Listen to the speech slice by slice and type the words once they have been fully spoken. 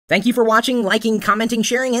Thank you for watching, liking, commenting,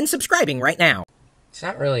 sharing, and subscribing right now. It's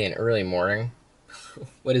not really an early morning.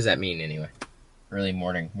 What does that mean anyway? Early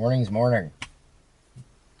morning. Morning's morning.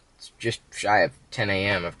 It's just shy of 10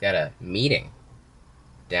 a.m. I've got a meeting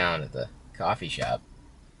down at the coffee shop.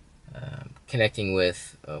 Connecting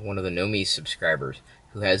with one of the Nomi subscribers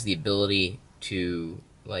who has the ability to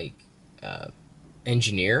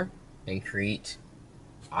engineer and create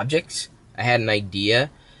objects. I had an idea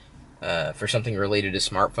for something related to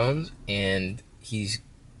smartphones, and he's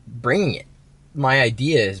bringing it. My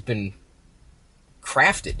idea has been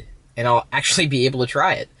crafted, and I'll actually be able to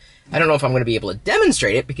try it. I don't know if I'm going to be able to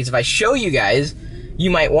demonstrate it, because if I show you guys, you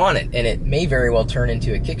might want it, and it may very well turn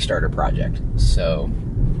into a Kickstarter project. So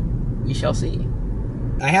we shall see.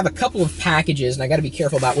 I have a couple of packages, and I got to be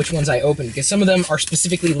careful about which ones I open, because some of them are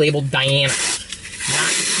specifically labeled Diana.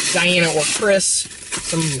 Not Diana or Chris.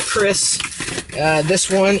 Some of them Chris. This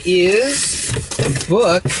one is a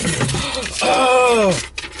book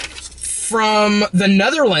from the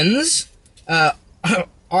Netherlands.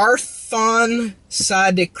 Arthon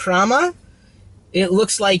Sadekrama. It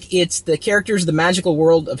looks like it's the characters of the magical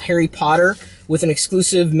world of Harry Potter with an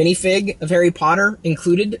exclusive minifig of Harry Potter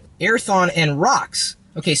included. Arthon and Rocks.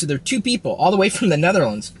 Okay, so they're two people all the way from the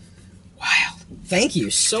Netherlands. Wild. Thank you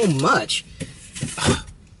so much.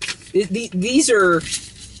 These are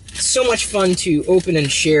so much fun to open and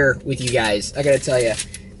share with you guys, I gotta tell you.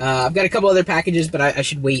 I've got a couple other packages, but I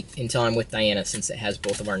should wait until I'm with Diana since it has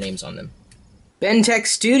both of our names on them. Bentech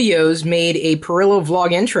Studios made a Pirillo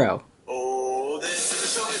vlog intro. Oh, this is a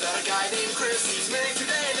story about a guy named Chris. He's married to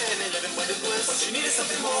Diana and they live in wedded bliss. But she needed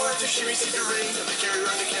something more after she received a ring. So they carry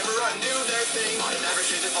around the camera and do their thing. On an average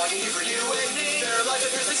day, they're vlogging you for you and me. Their life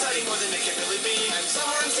appears exciting more than it can really be. And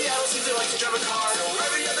somewhere in Seattle seems they like to drive a car. So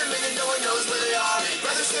every other minute, no one knows where they are. They'd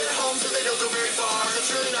rather stay at home so they don't go very far. That's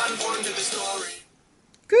really not important to the story.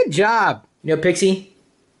 Good job. You know, Pixie,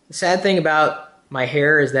 the sad thing about my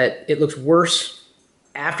hair is that it looks worse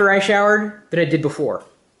after I showered than it did before.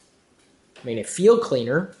 I mean, it feels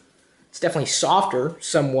cleaner. It's definitely softer,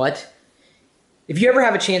 somewhat. If you ever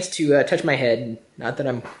have a chance to touch my head, not that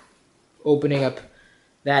I'm opening up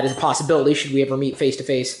that as a possibility should we ever meet face to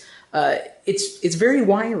face, it's very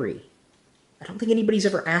wiry. I don't think anybody's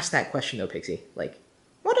ever asked that question though, Pixie. Like,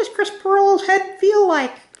 what does Chris Pirillo's head feel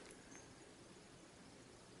like?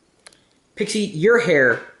 Pixie, your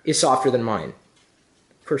hair is softer than mine.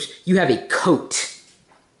 Of course, you have a coat.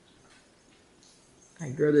 I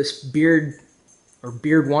grow this beard, or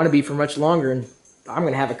beard wannabe, for much longer, and I'm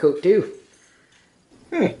going to have a coat too.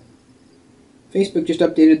 Facebook just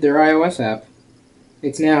updated their iOS app.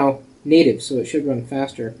 It's now native, so it should run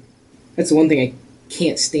faster. That's the one thing I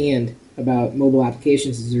can't stand about mobile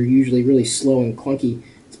applications, is they're usually really slow and clunky,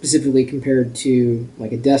 specifically compared to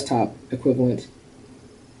like a desktop equivalent.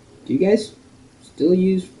 Do you guys still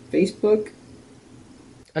use Facebook?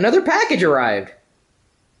 Another package arrived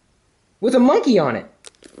with a monkey on it.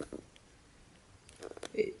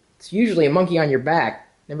 It's usually a monkey on your back,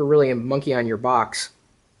 never really a monkey on your box.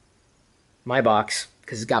 My box,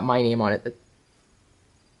 because it's got my name on it.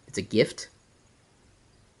 It's a gift.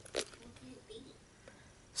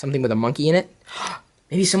 Something with a monkey in it?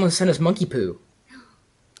 Maybe someone sent us monkey poo.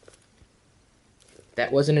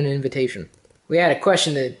 That wasn't an invitation. We had a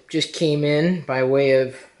question that just came in by way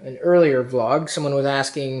of an earlier vlog. Someone was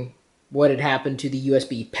asking what had happened to the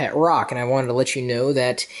USB Pet Rock, and I wanted to let you know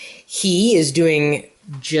that he is doing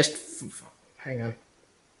just... hang on.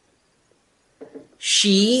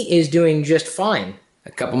 She is doing just fine.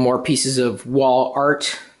 A couple more pieces of wall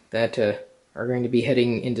art that are going to be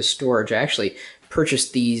heading into storage. I actually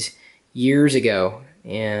purchased these years ago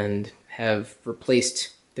and have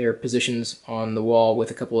replaced their positions on the wall with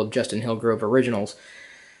a couple of Justin Hillgrove originals.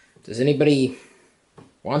 Does anybody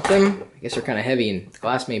want them? I guess they're kind of heavy and the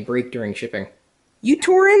glass may break during shipping. You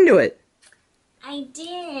tore into it! I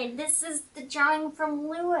did. This is the drawing from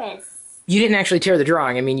Lewis. You didn't actually tear the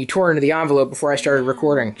drawing. I mean, you tore into the envelope before I started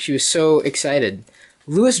recording. She was so excited.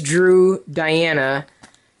 Lewis drew Diana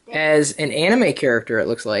as an anime character, it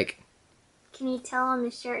looks like. Can you tell on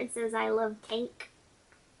the shirt it says, I love cake?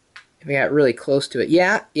 If I got really close to it.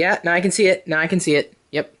 Yeah, now I can see it. Now I can see it.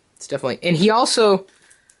 Yep, it's definitely... And he also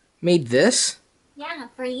made this. Yeah,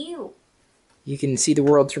 for you. You can see the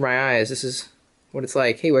world through my eyes. This is what it's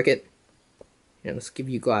like. Hey, Wicket. Yeah, let's give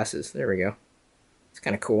you glasses. There we go. It's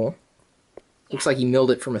kind of cool. Yeah. Looks like he milled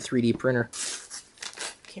it from a 3D printer.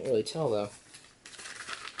 Can't really tell, though.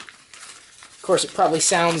 Of course, it probably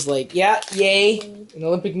sounds like, yeah, yay, an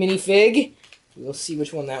Olympic minifig. We'll see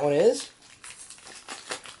which one that one is.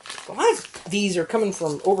 A lot of these are coming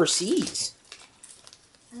from overseas.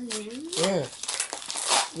 Oh, really? Yeah.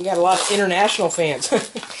 We got a lot of international fans.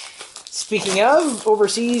 Speaking of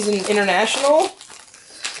overseas and international,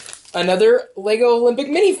 another Lego Olympic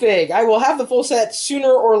minifig. I will have the full set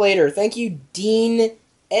sooner or later. Thank you, Dean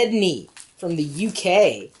Edney from the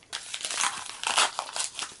UK.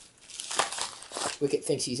 Wicket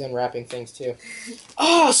thinks he's unwrapping things too.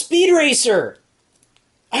 Oh, Speed Racer!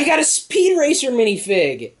 I got a Speed Racer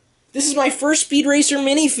minifig! This is my first Speed Racer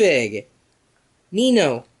minifig!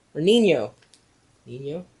 Nino. Or Nino.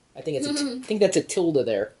 Nino? I think that's a tilde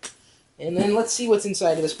there. And then let's see what's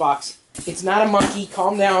inside of this box. It's not a monkey.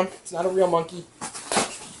 Calm down. It's not a real monkey.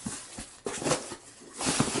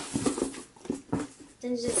 I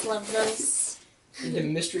just love those. Into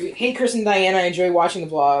mystery. Hey, Chris and Diana, I enjoy watching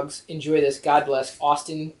the vlogs. Enjoy this. God bless.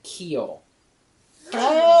 Austin Keel.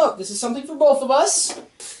 Oh, this is something for both of us.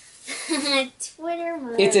 Twitter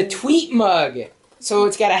mug. It's a tweet mug. So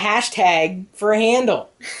it's got a hashtag for a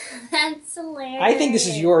handle. That's hilarious. I think this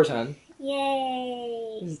is yours, hon.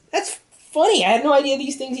 Yay. That's funny. I had no idea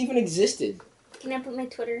these things even existed. Can I put my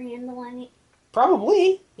Twitter handle on it?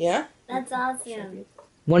 Probably, yeah. That's awesome.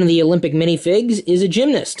 One of the Olympic minifigs is a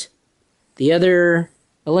gymnast. The other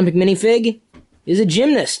Olympic minifig is a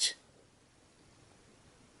gymnast.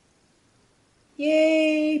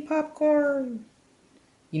 Yay, popcorn!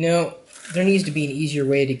 You know, there needs to be an easier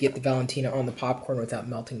way to get the Valentina on the popcorn without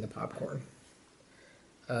melting the popcorn.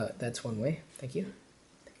 That's one way. Thank you.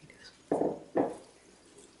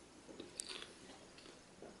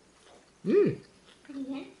 Mmm. Pretty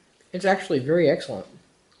good. It's actually very excellent.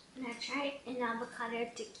 And I tried an avocado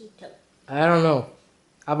taquito. I don't know.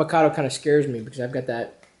 Avocado kind of scares me because I've got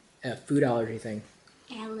that food allergy thing.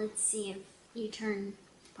 And let's see if you turn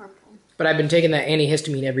purple. But I've been taking that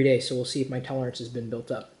antihistamine every day, so we'll see if my tolerance has been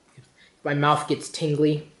built up. If my mouth gets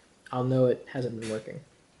tingly, I'll know it hasn't been working.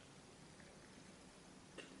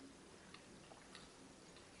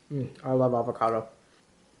 I love avocado.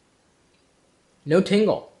 No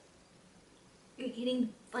tingle. You're getting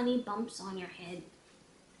funny bumps on your head.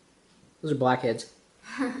 Those are blackheads.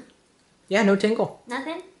 Yeah, no tingle.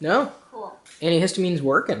 Nothing? No. Cool. Antihistamine's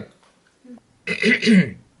working.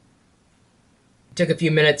 Took a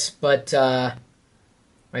few minutes, but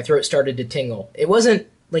my throat started to tingle. It wasn't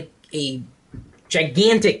like a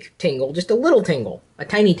gigantic tingle, just a little tingle, a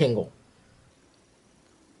tiny tingle.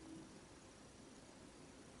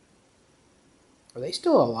 Are they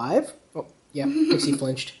still alive? Oh, yeah, Pixie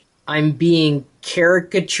flinched. I'm being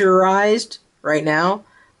caricaturized right now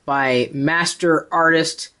by master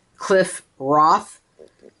artist Cliff Roth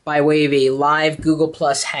by way of a live Google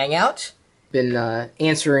Plus Hangout. Been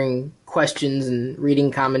answering questions and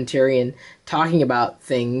reading commentary and talking about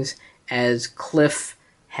things as Cliff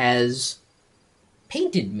has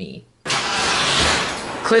painted me.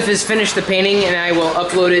 Cliff has finished the painting and I will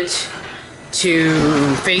upload it to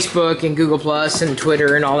Facebook and Google Plus and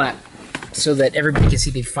Twitter and all that so that everybody can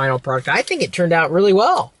see the final product. I think it turned out really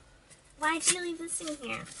well. Why'd you leave this in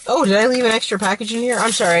here? Oh, did I leave an extra package in here?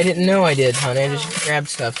 I'm sorry, I didn't know I did, hon. I just grabbed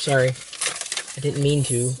stuff. Sorry. I didn't mean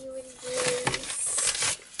to.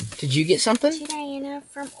 Did you get something? To Diana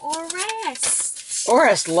from Orest.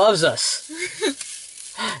 Orest loves us.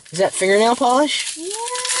 Is that fingernail polish? Yeah.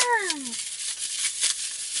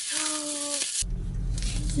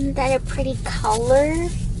 Isn't that a pretty color?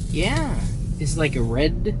 Yeah. It's like a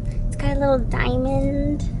red. It's got a little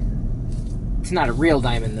diamond. It's not a real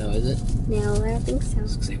diamond, though, is it? No, I don't think so. I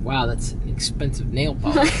was gonna say, wow, that's an expensive nail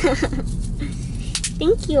polish.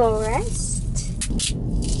 Thank you, Orest.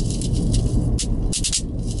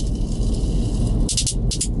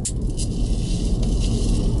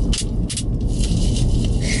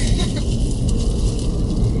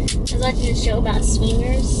 I was watching a show about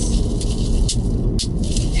swingers.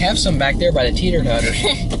 Have some back there by the teeter-totter.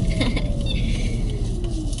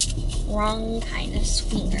 Wrong kind of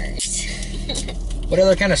swingers. What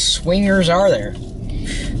other kind of swingers are there?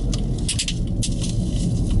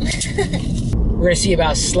 We're gonna see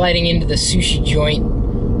about sliding into the sushi joint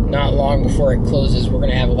not long before it closes. We're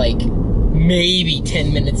gonna have like maybe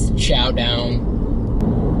 10 minutes to chow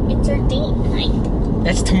down. It's our date night.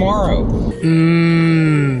 That's tomorrow.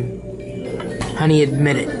 Honey,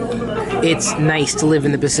 admit it. It's nice to live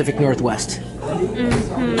in the Pacific Northwest.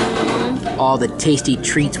 All the tasty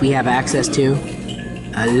treats we have access to.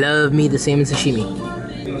 I love me the salmon sashimi.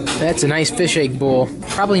 That's a nice fish egg bowl.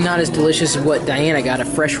 Probably not as delicious as what Diana got, a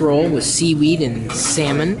fresh roll with seaweed and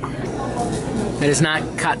salmon. That is not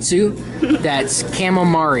katsu, that's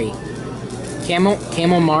camomari.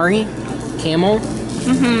 Camomari? Camel?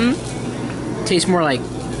 Tastes more like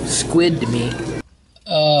squid to me.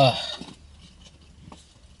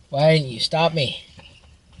 Why didn't you stop me?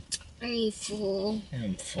 Are you full?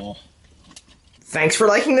 I'm full. Thanks for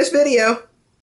liking this video.